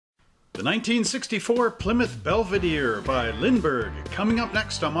The 1964 Plymouth Belvedere by Lindberg. Coming up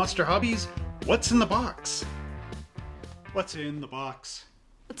next on Monster Hobbies, what's in the box? What's in the box?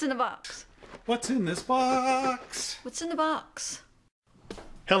 What's in the box? What's in this box? What's in the box?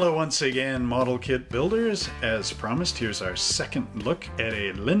 Hello once again, model kit builders. As promised, here's our second look at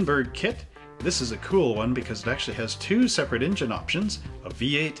a Lindberg kit. This is a cool one because it actually has two separate engine options, a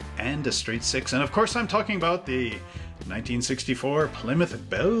V8 and a straight six. And of course I'm talking about the 1964 Plymouth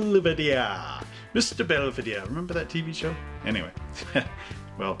Belvedere. Mr. Belvedere, remember that TV show? Anyway,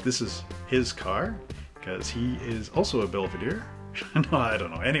 well, this is his car because he is also a Belvedere. No, I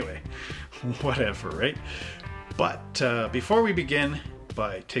don't know. Anyway, whatever, right? But before we begin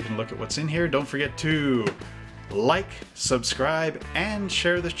by taking a look at what's in here, don't forget to like, subscribe, and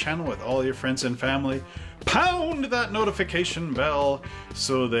share this channel with all your friends and family. Pound that notification bell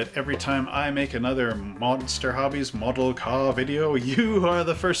so that every time I make another Monster Hobbies model car video, you are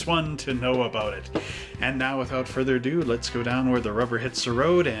the first one to know about it. And now, without further ado, let's go down where the rubber hits the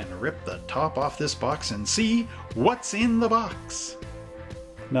road and rip the top off this box and see what's in the box.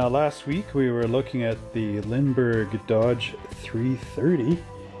 Now, last week we were looking at the Lindberg Dodge 330,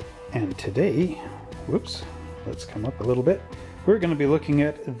 and today, whoops, let's come up a little bit. We're going to be looking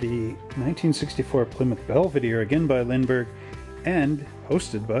at the 1964 Plymouth Belvedere, again by Lindberg, and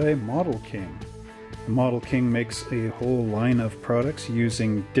hosted by Model King. Model King makes a whole line of products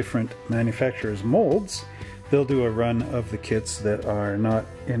using different manufacturers' molds. They'll do a run of the kits that are not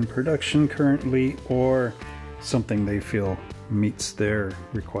in production currently or something they feel meets their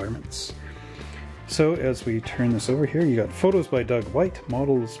requirements. So as we turn this over here, you got photos by Doug White,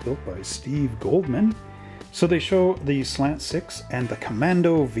 models built by Steve Goldman. So they show the Slant 6 and the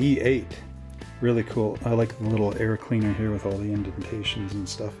Commando V8. Really cool. I like the little air cleaner here with all the indentations and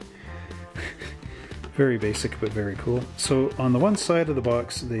stuff. Very basic, but very cool. So on the one side of the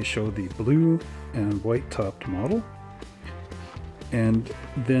box, they show the blue and white topped model. And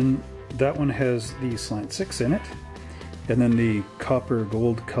then that one has the Slant 6 in it. And then the copper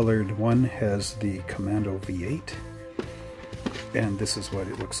gold colored one has the Commando V8. And this is what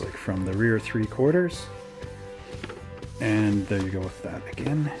it looks like from the rear 3/4. And there you go with that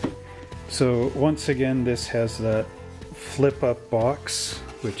again. So once again, this has that flip up box,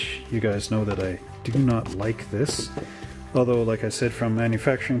 which you guys know that I do not like this. Although, like I said, from a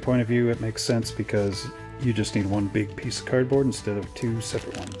manufacturing point of view, it makes sense because you just need one big piece of cardboard instead of two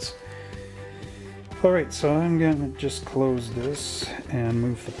separate ones. Alright, so I'm going to just close this and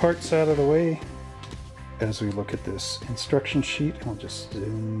move the parts out of the way as we look at this instruction sheet. I'll just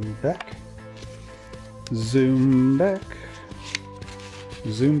zoom back. Zoom back.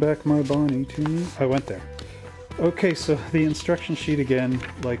 Zoom back my Bonnie to me. I went there. Okay, so the instruction sheet, again,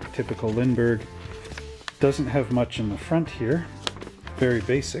 like typical Lindberg, doesn't have much in the front here. Very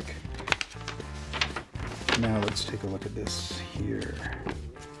basic. Now let's take a look at this here.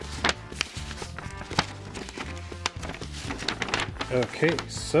 Okay,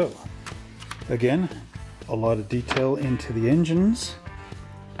 so again, a lot of detail into the engines.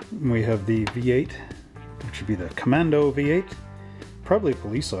 We have the V8, which would be the Commando V8, probably a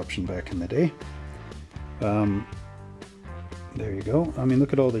police option back in the day. There you go. I mean,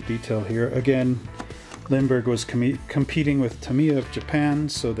 look at all the detail here. Again, Lindberg was competing with Tamiya of Japan,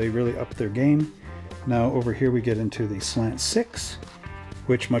 so they really upped their game. Now over here we get into the Slant 6,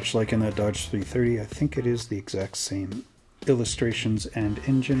 which, much like in that Dodge 330, I think it is the exact same illustrations and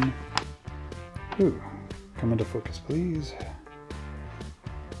engine. Ooh, come into focus, please.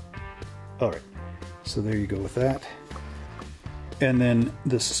 Alright, so there you go with that. And then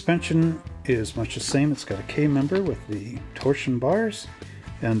the suspension is much the same. It's got a K-member with the torsion bars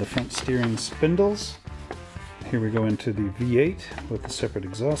and the front steering spindles. Here we go into the V8 with the separate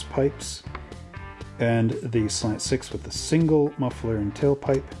exhaust pipes and the Slant 6 with the single muffler and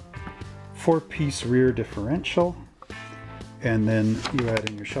tailpipe, 4-piece rear differential, and then you add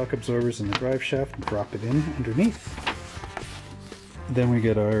in your shock absorbers in the drive shaft and drop it in underneath. Then we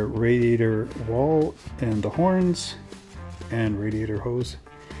get our radiator wall and the horns and radiator hose.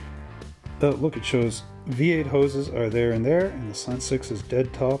 Oh, look, it shows V8 hoses are there, and the Slant 6 is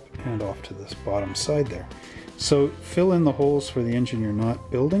dead top and off to this bottom side there. So fill in the holes for the engine you're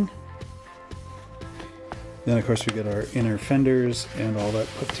not building. Then of course we get our inner fenders and all that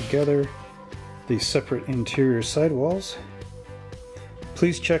put together. The separate interior sidewalls.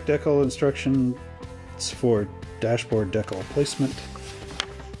 Please check decal instructions for dashboard decal placement.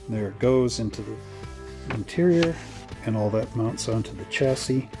 There it goes into the interior, and all that mounts onto the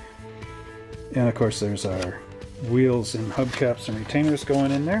chassis. And of course there's our wheels and hubcaps and retainers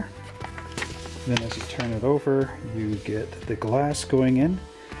going in there. Then as you turn it over, you get the glass going in.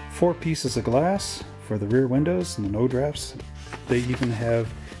 4 pieces of glass for the rear windows and the no drafts. They even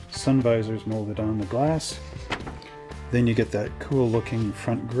have sun visors molded on the glass. Then you get that cool looking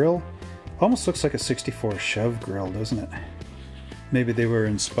front grille. Almost looks like a 64 Chev grille, doesn't it? Maybe they were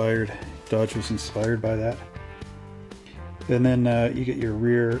inspired, Dodge was inspired by that. And then you get your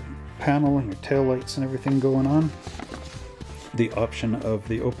rear panel and your tail lights and everything going on. The option of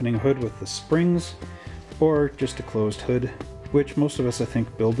the opening hood with the springs, or just a closed hood, which most of us I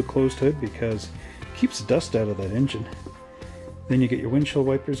think build the closed hood because it keeps dust out of that engine. Then you get your windshield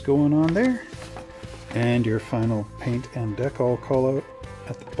wipers going on there, and your final paint and decal call out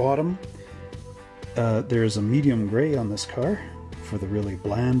at the bottom. There's a medium gray on this car for the really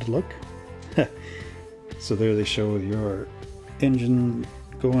bland look. So there they show your engine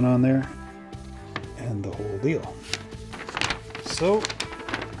going on there and the whole deal. So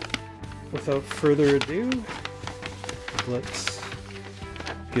without further ado, let's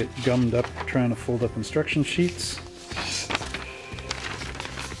get gummed up trying to fold up instruction sheets.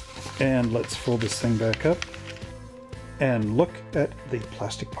 And let's fold this thing back up and look at the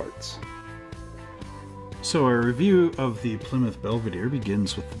plastic parts. So our review of the Plymouth Belvedere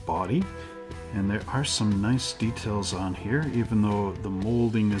begins with the body, and there are some nice details on here, even though the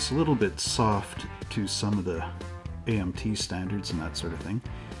molding is a little bit soft to some of the AMT standards and that sort of thing.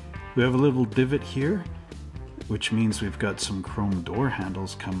 We have a little divot here, which means we've got some chrome door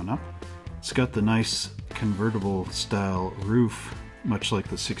handles coming up. It's got the nice convertible style roof, much like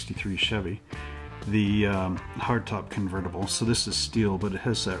the 63 Chevy. The hardtop convertible, so this is steel, but it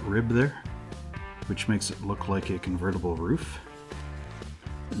has that rib there, which makes it look like a convertible roof.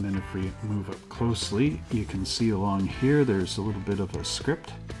 And then if we move up closely, you can see along here there's a little bit of a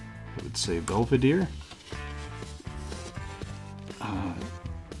script that would say Belvedere.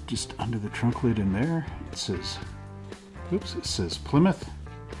 Just under the trunk lid in there, it says, oops, it says Plymouth.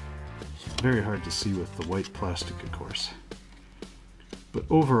 Very hard to see with the white plastic, of course. But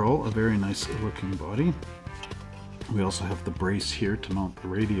overall, a very nice looking body. We also have the brace here to mount the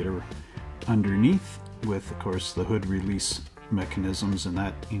radiator underneath, with, of course, the hood release mechanisms and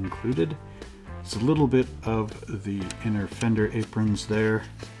that included. It's a little bit of the inner fender aprons there.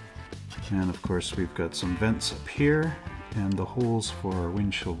 And of course, we've got some vents up here and the holes for our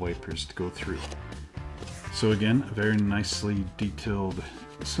windshield wipers to go through. So again, a very nicely detailed,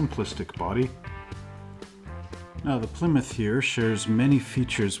 simplistic body. Now the Plymouth here shares many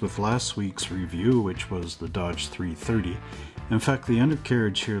features with last week's review, which was the Dodge 330. In fact, the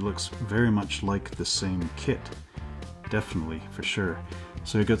undercarriage here looks very much like the same kit. Definitely, for sure.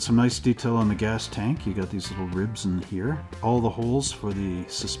 So you got some nice detail on the gas tank. You got these little ribs in here. All the holes for the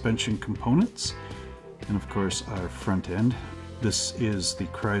suspension components. And of course our front end. This is the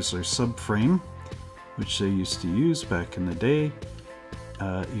Chrysler subframe, which they used to use back in the day.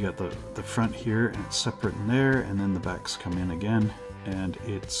 You got the front here, and it's separate in there, and then the backs come in again, and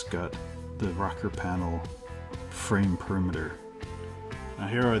it's got the rocker panel frame perimeter. Now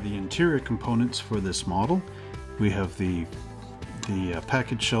here are the interior components for this model. We have the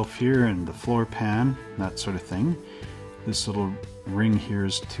package shelf here and the floor pan, that sort of thing. This little ring here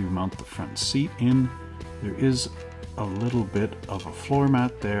is to mount the front seat in. There is a little bit of a floor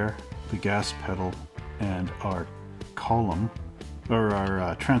mat there, the gas pedal, and our column, or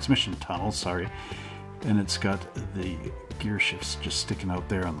our transmission tunnel, sorry. And it's got the gear shifts just sticking out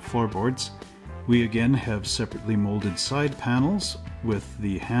there on the floorboards. We again have separately molded side panels with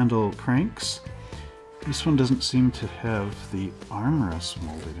the handle cranks. This one doesn't seem to have the armrest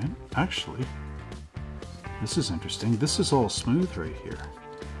molded in. Actually, this is interesting. This is all smooth right here.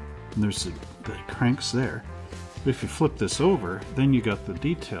 And there's the cranks there. But if you flip this over, then you got the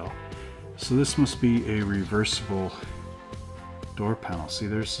detail. So this must be a reversible door panel. See,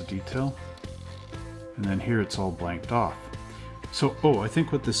 there's the detail. And then here it's all blanked off. So, oh, I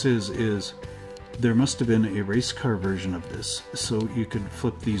think what this is there must have been a race car version of this, so you could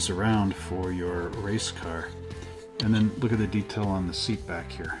flip these around for your race car. And then look at the detail on the seat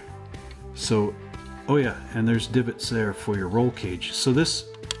back here. So, oh yeah, and there's divots there for your roll cage. So this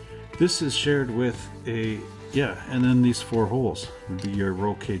is shared with a, yeah, and then these 4 holes would be your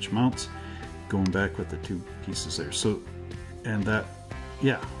roll cage mounts, going back with the 2 pieces there. So, and that,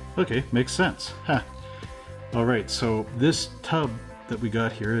 yeah, okay, makes sense. Huh. All right, so this tub that we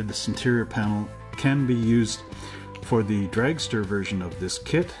got here, this interior panel, can be used for the dragster version of this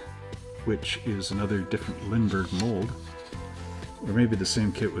kit, which is another different Lindberg mold, or maybe the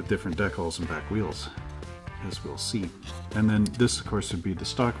same kit with different decals and back wheels, as we'll see. And then this, of course, would be the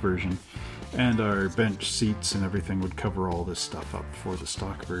stock version, and our bench seats and everything would cover all this stuff up for the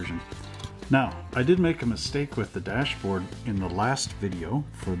stock version. Now, I did make a mistake with the dashboard in the last video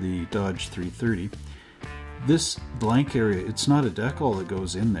for the Dodge 330. This blank area, it's not a decal that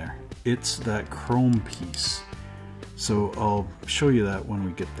goes in there. It's that chrome piece. So I'll show you that when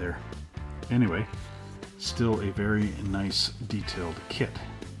we get there. Anyway, still a very nice detailed kit.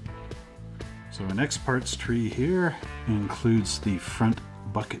 So our next parts tree here includes the front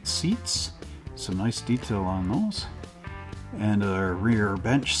bucket seats. Some nice detail on those. And our rear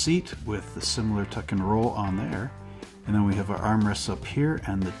bench seat with the similar tuck and roll on there. And then we have our armrests up here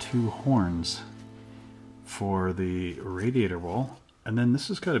and the two horns for the radiator wall. And then this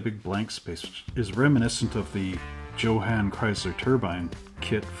has got a big blank space, which is reminiscent of the Johann Chrysler turbine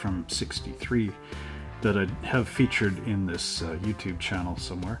kit from '63 that I have featured in this YouTube channel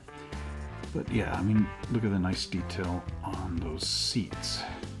somewhere. But yeah, I mean, look at the nice detail on those seats.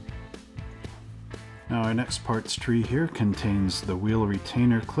 Now our next parts tree here contains the wheel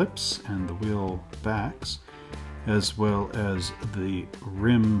retainer clips and the wheel backs, as well as the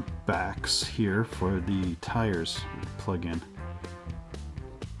rim backs here for the tires we plug in.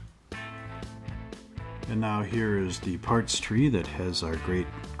 And now here is the parts tree that has our great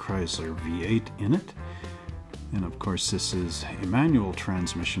Chrysler V8 in it. And of course this is a manual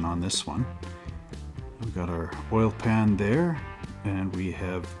transmission on this one. We've got our oil pan there, and we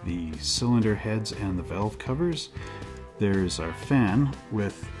have the cylinder heads and the valve covers. There's our fan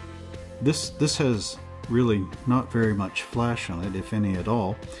with this has really not very much flash on it, if any at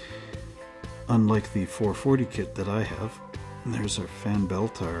all, unlike the 440 kit that I have. And there's our fan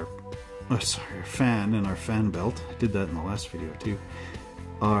belt, our fan and our fan belt. I did that in the last video too.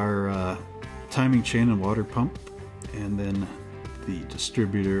 Our timing chain and water pump, and then the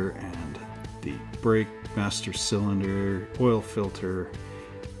distributor and the brake, master cylinder, oil filter,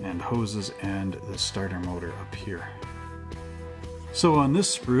 and hoses, and the starter motor up here. So on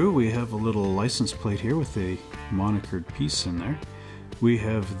this sprue we have a little license plate here with a monikered piece in there. We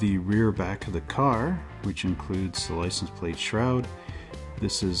have the rear back of the car, which includes the license plate shroud.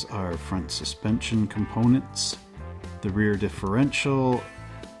 This is our front suspension components, the rear differential,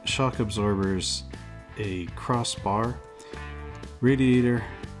 shock absorbers, a crossbar, radiator.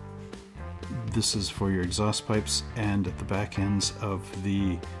 This is for your exhaust pipes, and the back ends of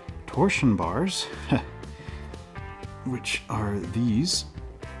the torsion bars, which are these.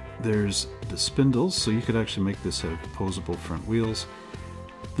 There's the spindles, so you could actually make this have opposable front wheels,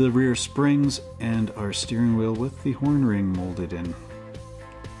 the rear springs, and our steering wheel with the horn ring molded in.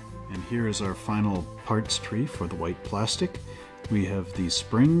 And here is our final parts tree for the white plastic. We have the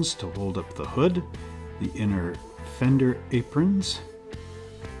springs to hold up the hood, the inner fender aprons,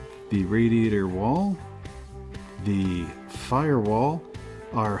 the radiator wall, the firewall,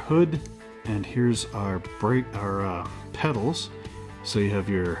 our hood, and here's our brake, our pedals. So you have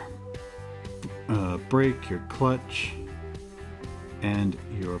your brake, your clutch, and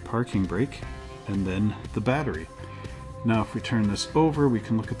your parking brake, and then the battery. Now if we turn this over, we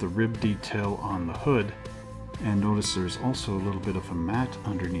can look at the rib detail on the hood, and notice there's also a little bit of a mat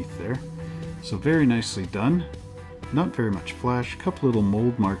underneath there. So very nicely done. Not very much flash, a couple little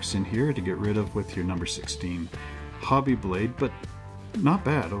mold marks in here to get rid of with your number 16 hobby blade, but not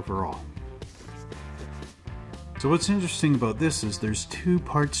bad overall. So what's interesting about this is there's two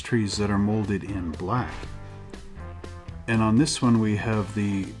parts trees that are molded in black. And on this one we have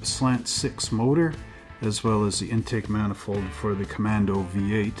the slant 6 motor, as well as the intake manifold for the Commando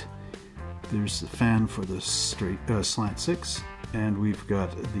V8. There's the fan for the slant 6, and we've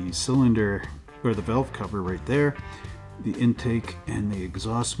got the cylinder, or the valve cover right there, the intake and the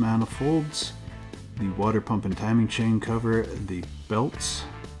exhaust manifolds, the water pump and timing chain cover, the belts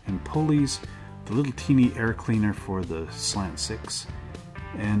and pulleys, the little teeny air cleaner for the slant 6,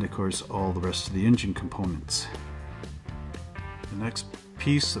 and of course all the rest of the engine components. The next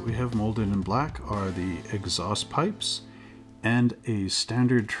piece that we have molded in black are the exhaust pipes and a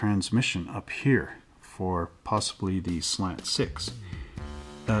standard transmission up here for possibly the slant 6.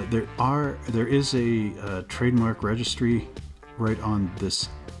 There is a trademark registry right on this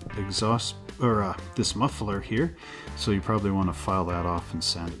exhaust, or this muffler here, so you probably want to file that off and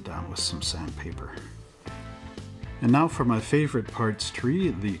sand it down with some sandpaper. And now for my favorite parts tree,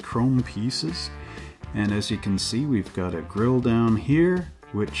 the chrome pieces. And as you can see, we've got a grill down here,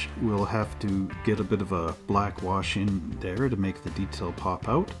 which we'll have to get a bit of a black wash in there to make the detail pop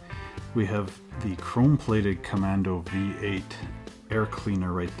out. We have the chrome plated Commando V8 air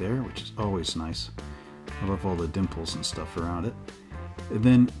cleaner right there, which is always nice. I love all the dimples and stuff around it. And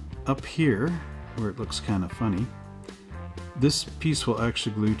then up here, where it looks kind of funny, this piece will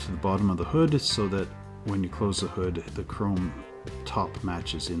actually glue to the bottom of the hood so that when you close the hood, the chrome top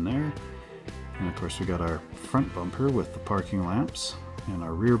matches in there. And of course we got our front bumper with the parking lamps and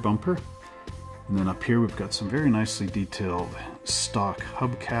our rear bumper. And then up here we've got some very nicely detailed stock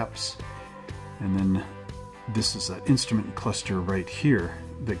hubcaps. And then this is that instrument cluster right here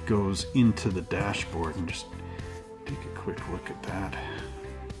that goes into the dashboard. And just take a quick look at that.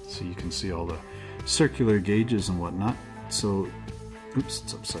 So you can see all the circular gauges and whatnot. So, oops,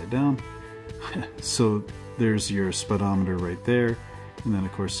 it's upside down. So there's your speedometer right there. And then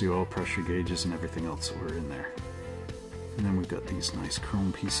of course the oil pressure gauges and everything else that were in there. And then we've got these nice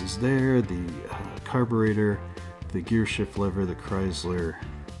chrome pieces there, the carburetor, the gear shift lever, the Chrysler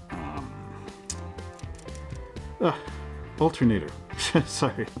alternator,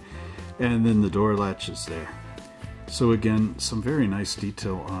 sorry, and then the door latches there. So again, some very nice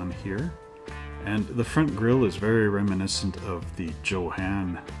detail on here. And the front grille is very reminiscent of the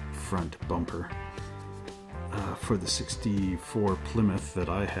Johan front bumper. For the 64 Plymouth that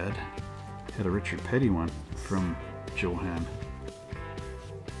I had a Richard Petty one from Johan.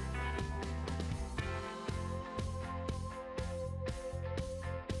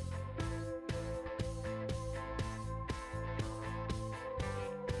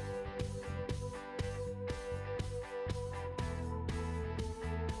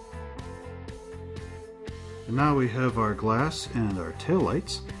 And now we have our glass and our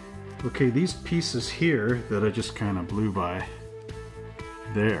taillights. Okay, these pieces here that I just kind of blew by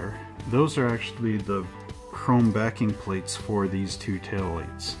there, those are actually the chrome backing plates for these two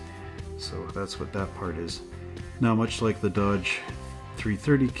taillights. So that's what that part is. Now, much like the Dodge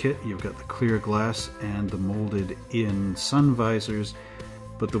 330 kit, you've got the clear glass and the molded in sun visors,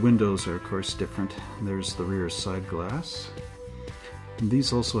 but the windows are of course different. There's the rear side glass. And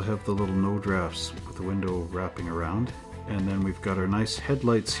these also have the little no drafts with the window wrapping around. And then we've got our nice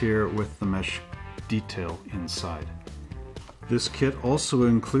headlights here with the mesh detail inside. This kit also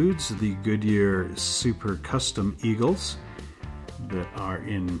includes the Goodyear Super Custom Eagles that are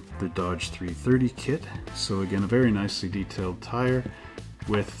in the Dodge 330 kit. So again, a very nicely detailed tire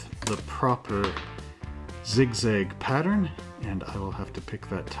with the proper zigzag pattern, and I will have to pick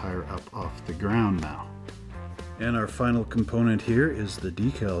that tire up off the ground now. And our final component here is the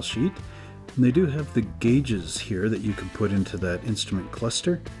decal sheet. And they do have the gauges here that you can put into that instrument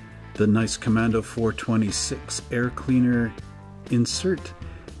cluster. The nice Commando 426 air cleaner insert.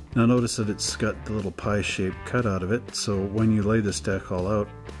 Now notice that it's got the little pie shape cut out of it, so when you lay this decal out,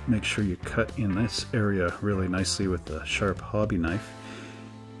 make sure you cut in this area really nicely with the sharp hobby knife.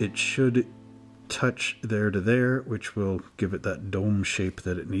 It should touch there to there, which will give it that dome shape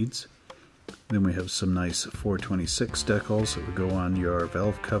that it needs. Then we have some nice 426 decals that would go on your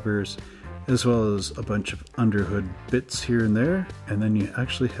valve covers, as well as a bunch of underhood bits here and there, and then you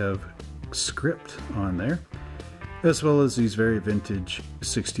actually have script on there, as well as these very vintage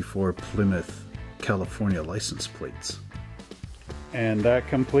 64 Plymouth California license plates. And that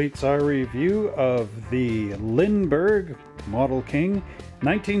completes our review of the Lindberg Model King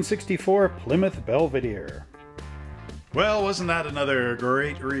 1964 Plymouth Belvedere. Well, wasn't that another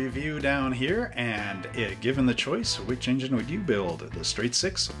great review down here? And given the choice, which engine would you build? The straight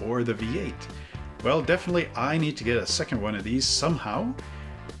six or the V8? Well, definitely I need to get a second one of these somehow.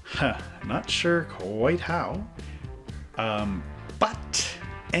 Not sure quite how. But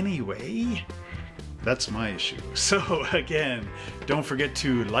anyway, that's my issue. So again, don't forget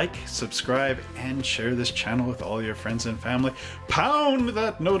to like, subscribe, and share this channel with all your friends and family. Pound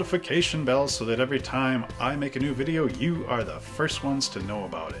that notification bell so that every time I make a new video, you are the first ones to know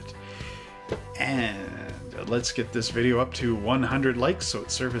about it. And let's get this video up to 100 likes so it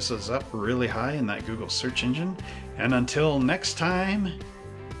surfaces up really high in that Google search engine. And until next time,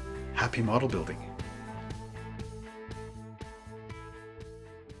 happy model building.